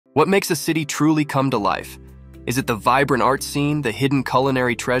What makes a city truly come to life? Is it the vibrant art scene, the hidden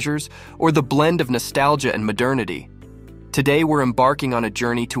culinary treasures, or the blend of nostalgia and modernity? Today, we're embarking on a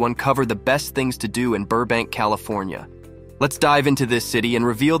journey to uncover the best things to do in Burbank, California. Let's dive into this city and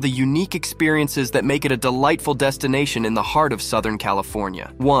reveal the unique experiences that make it a delightful destination in the heart of Southern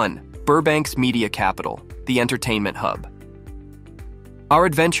California. 1. Burbank's media capital, the entertainment hub. Our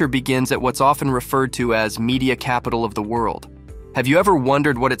adventure begins at what's often referred to as media capital of the world. Have you ever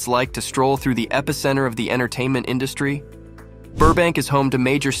wondered what it's like to stroll through the epicenter of the entertainment industry? Burbank is home to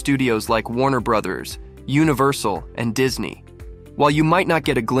major studios like Warner Brothers, Universal, and Disney. While you might not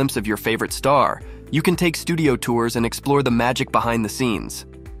get a glimpse of your favorite star, you can take studio tours and explore the magic behind the scenes.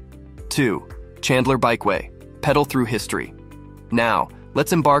 2. Chandler Bikeway, pedal through history. Now,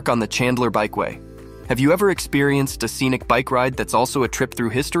 let's embark on the Chandler Bikeway. Have you ever experienced a scenic bike ride that's also a trip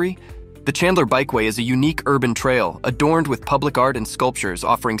through history? The Chandler Bikeway is a unique urban trail adorned with public art and sculptures,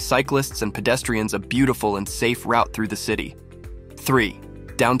 offering cyclists and pedestrians a beautiful and safe route through the city. 3.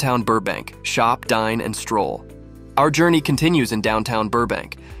 Downtown Burbank, shop, dine, and stroll. Our journey continues in downtown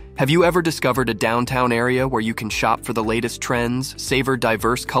Burbank. Have you ever discovered a downtown area where you can shop for the latest trends, savor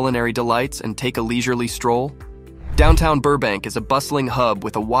diverse culinary delights, and take a leisurely stroll? Downtown Burbank is a bustling hub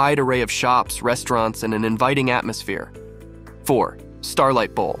with a wide array of shops, restaurants, and an inviting atmosphere. 4.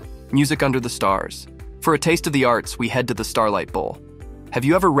 Starlight Bowl, music under the stars. For a taste of the arts, we head to the Starlight Bowl. Have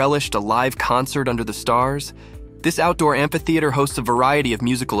you ever relished a live concert under the stars? This outdoor amphitheater hosts a variety of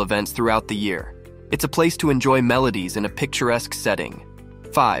musical events throughout the year. It's a place to enjoy melodies in a picturesque setting.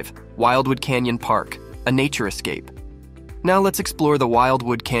 5. Wildwood Canyon Park, a nature escape. Now let's explore the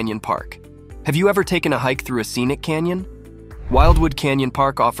Wildwood Canyon Park. Have you ever taken a hike through a scenic canyon? Wildwood Canyon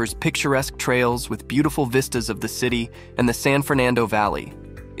Park offers picturesque trails with beautiful vistas of the city and the San Fernando Valley.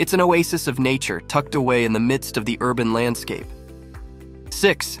 It's an oasis of nature tucked away in the midst of the urban landscape.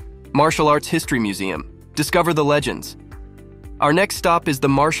 6. Martial Arts History Museum. Discover the legends. Our next stop is the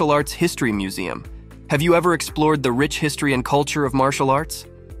Martial Arts History Museum. Have you ever explored the rich history and culture of martial arts?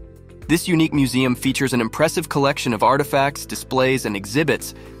 This unique museum features an impressive collection of artifacts, displays, and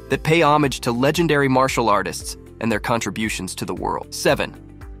exhibits that pay homage to legendary martial artists and their contributions to the world.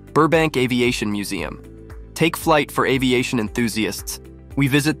 7. Burbank Aviation Museum. Take flight for aviation enthusiasts. We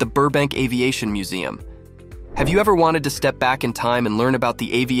visit the Burbank Aviation Museum. Have you ever wanted to step back in time and learn about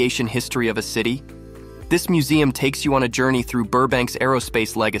the aviation history of a city? This museum takes you on a journey through Burbank's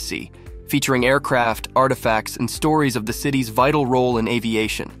aerospace legacy, featuring aircraft, artifacts, and stories of the city's vital role in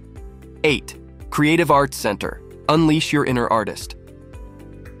aviation. 8. Creative Arts Center. Unleash your inner artist.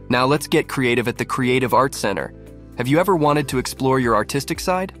 Now let's get creative at the Creative Arts Center. Have you ever wanted to explore your artistic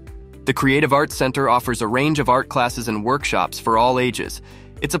side? The Creative Arts Center offers a range of art classes and workshops for all ages.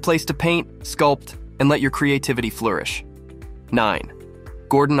 It's a place to paint, sculpt, and let your creativity flourish. 9.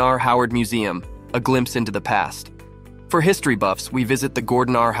 Gordon R. Howard Museum, a glimpse into the past. For history buffs, we visit the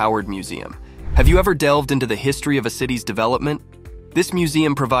Gordon R. Howard Museum. Have you ever delved into the history of a city's development? This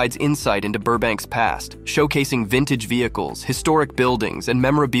museum provides insight into Burbank's past, showcasing vintage vehicles, historic buildings, and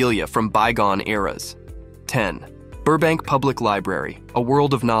memorabilia from bygone eras. 10. Burbank Public Library, a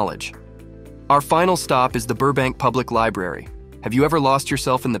world of knowledge. Our final stop is the Burbank Public Library. Have you ever lost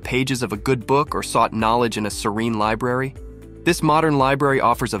yourself in the pages of a good book or sought knowledge in a serene library? This modern library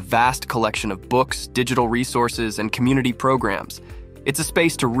offers a vast collection of books, digital resources, and community programs. It's a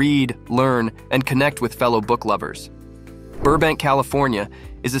space to read, learn, and connect with fellow book lovers. Burbank, California,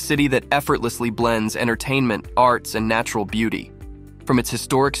 is a city that effortlessly blends entertainment, arts, and natural beauty. From its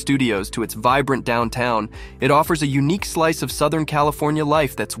historic studios to its vibrant downtown, it offers a unique slice of Southern California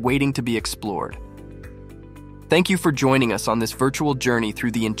life that's waiting to be explored. Thank you for joining us on this virtual journey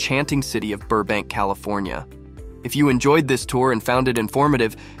through the enchanting city of Burbank, California. If you enjoyed this tour and found it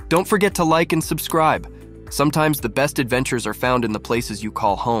informative, don't forget to like and subscribe. Sometimes the best adventures are found in the places you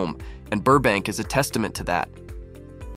call home, and Burbank is a testament to that.